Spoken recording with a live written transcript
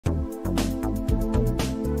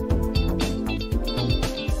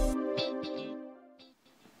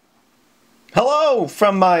Hello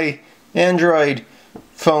from my Android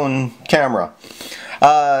phone camera.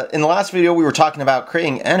 In the last video we were talking about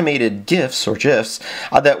creating animated GIFs or GIFs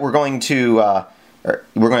that we're going to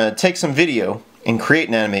take some video and create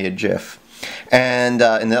an animated GIF. And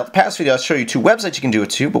in the past video I'll show you two websites you can do it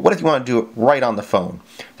to, but what if you want to do it right on the phone?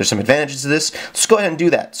 There's some advantages to this. Let's go ahead and do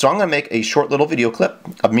that. So I'm going to make a short little video clip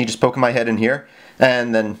of me just poking my head in here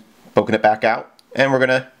and then poking it back out, and we're going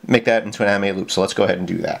to make that into an animated loop. So let's go ahead and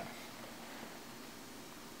do that.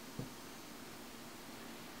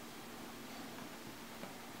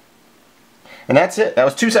 And that's it. That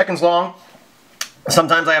was 2 seconds long.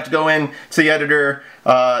 Sometimes I have to go in to the editor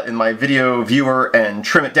in my video viewer and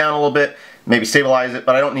trim it down a little bit, maybe stabilize it,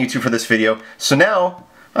 but I don't need to for this video. So now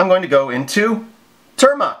I'm going to go into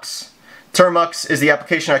Termux. Termux is the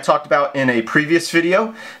application I talked about in a previous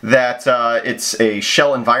video. That it's a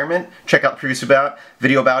shell environment. Check out the previous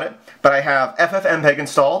video about it. But I have FFMPEG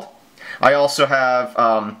installed. I also have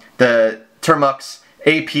the Termux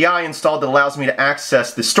API installed that allows me to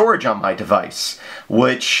access the storage on my device,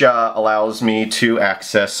 which allows me to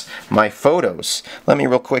access my photos. Let me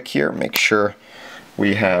real quick here make sure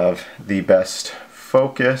we have the best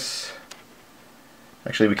focus.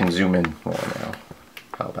 Actually, we can zoom in more now.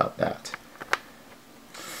 How about that?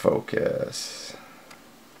 Focus.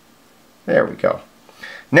 There we go.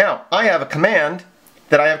 Now, I have a command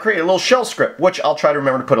that I have created, a little shell script, which I'll try to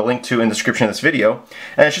remember to put a link to in the description of this video.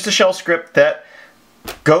 And it's just a shell script that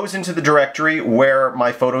goes into the directory where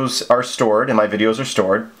my photos are stored and my videos are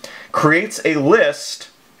stored, creates a list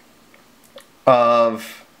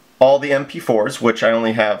of all the MP4s, which I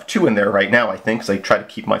only have 2 in there right now, I think, because I try to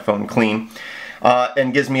keep my phone clean,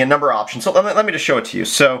 and gives me a number of options. So let me just show it to you.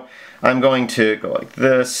 So I'm going to go like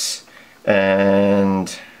this, and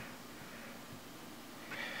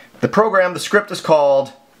the script is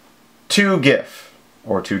called to-GIF,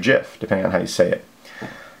 or to-GIF, depending on how you say it.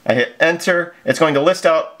 I hit enter. It's going to list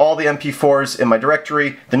out all the MP4s in my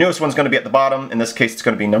directory. The newest one's going to be at the bottom. In this case, it's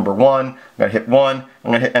going to be number 1. I'm going to hit 1. I'm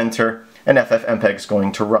going to hit enter, and FFmpeg is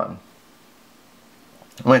going to run.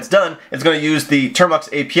 When it's done, it's going to use the Termux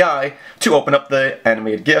API to open up the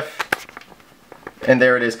animated GIF. And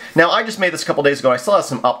there it is. Now, I just made this a couple days ago. I still have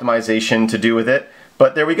some optimization to do with it.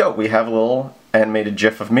 But there we go. We have a little animated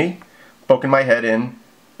GIF of me poking my head in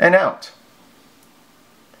and out.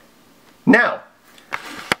 Now,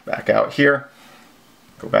 back out here,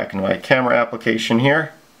 go back into my camera application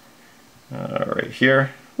here, right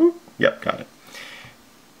here. Whoop. Yep, got it.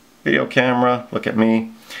 Video camera, look at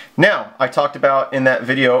me. Now, I talked about in that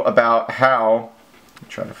video about how, let me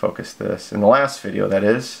try to focus this, in the last video that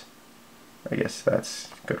is, I guess that's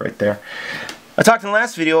good right there. I talked in the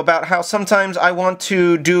last video about how sometimes I want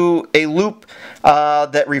to do a loop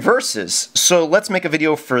that reverses, so let's make a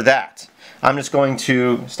video for that. I'm just going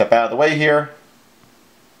to step out of the way here.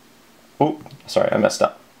 Oop, sorry, I messed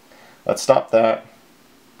up. Let's stop that.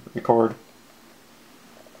 Record.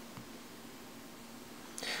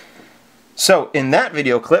 So in that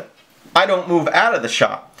video clip, I don't move out of the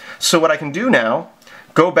shot. So what I can do now,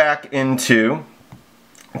 go back into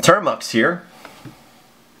Termux here.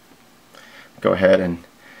 Go ahead and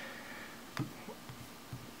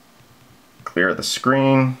clear the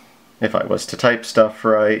screen. If I was to type stuff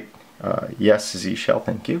right, yes, Z shell,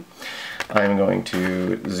 thank you. I'm going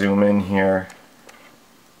to zoom in here.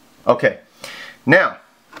 Okay, now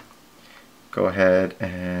go ahead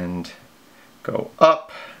and go up.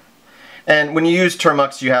 And when you use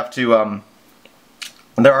Termux, you have to,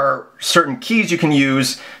 there are certain keys you can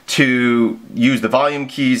use to use the volume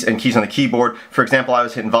keys and keys on the keyboard. For example, I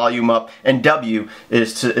was hitting volume up, and W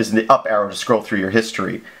is the up arrow to scroll through your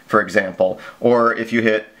history, for example. Or if you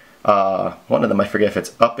hit one of them, I forget if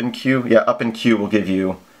it's up and Q. Yeah, up and Q will give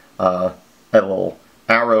you little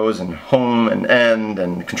arrows and home and end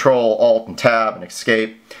and control, alt and tab and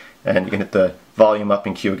escape, and you can hit the volume up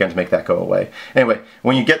and Q again to make that go away. Anyway,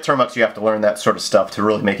 when you get Termux, you have to learn that sort of stuff to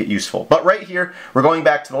really make it useful. But right here, we're going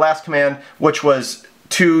back to the last command, which was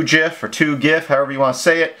to-GIF or to-GIF, however you want to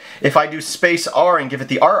say it. If I do space R and give it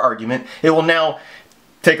the R argument, it will now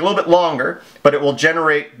take a little bit longer, but it will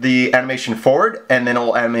generate the animation forward, and then it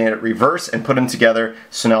will animate it reverse and put them together.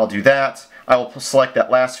 So now I'll do that. I will select that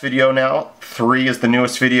last video now. 3 is the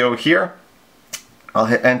newest video here. I'll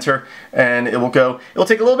hit enter, and it will go. It will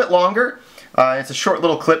take a little bit longer. It's a short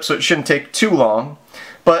little clip, so it shouldn't take too long.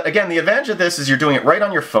 But again, the advantage of this is you're doing it right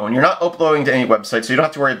on your phone. You're not uploading to any website, so you don't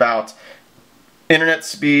have to worry about internet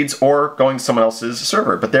speeds or going to someone else's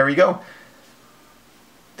server. But there you go.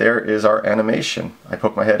 There is our animation. I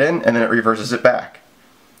poke my head in, and then it reverses it back.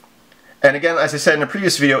 And again, as I said in a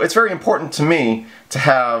previous video, it's very important to me to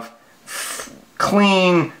have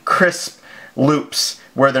clean, crisp loops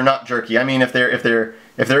where they're not jerky. I mean, if there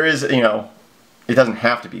is, you know, it doesn't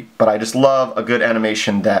have to be, but I just love a good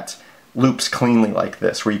animation that loops cleanly like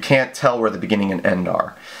this, where you can't tell where the beginning and end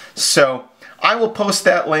are. So I will post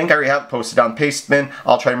that link. I already have it posted on Pastebin.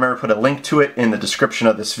 I'll try to remember to put a link to it in the description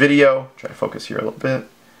of this video. Try to focus here a little bit.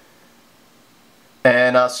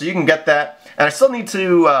 And so you can get that. And I still need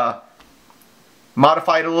to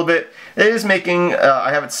modify it a little bit. It is making,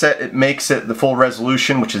 I have it set, it makes it the full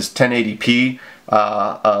resolution, which is 1080p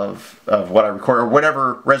of what I record, or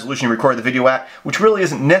whatever resolution you record the video at, which really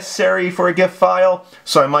isn't necessary for a GIF file.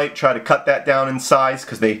 So I might try to cut that down in size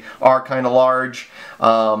because they are kind of large.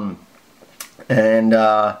 But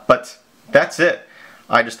that's it.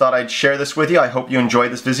 I just thought I'd share this with you. I hope you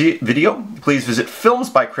enjoyed this video. Please visit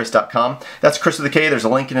filmsbykris.com. That's Chris with a K. There's a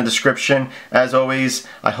link in the description. As always,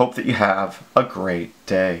 I hope that you have a great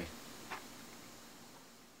day.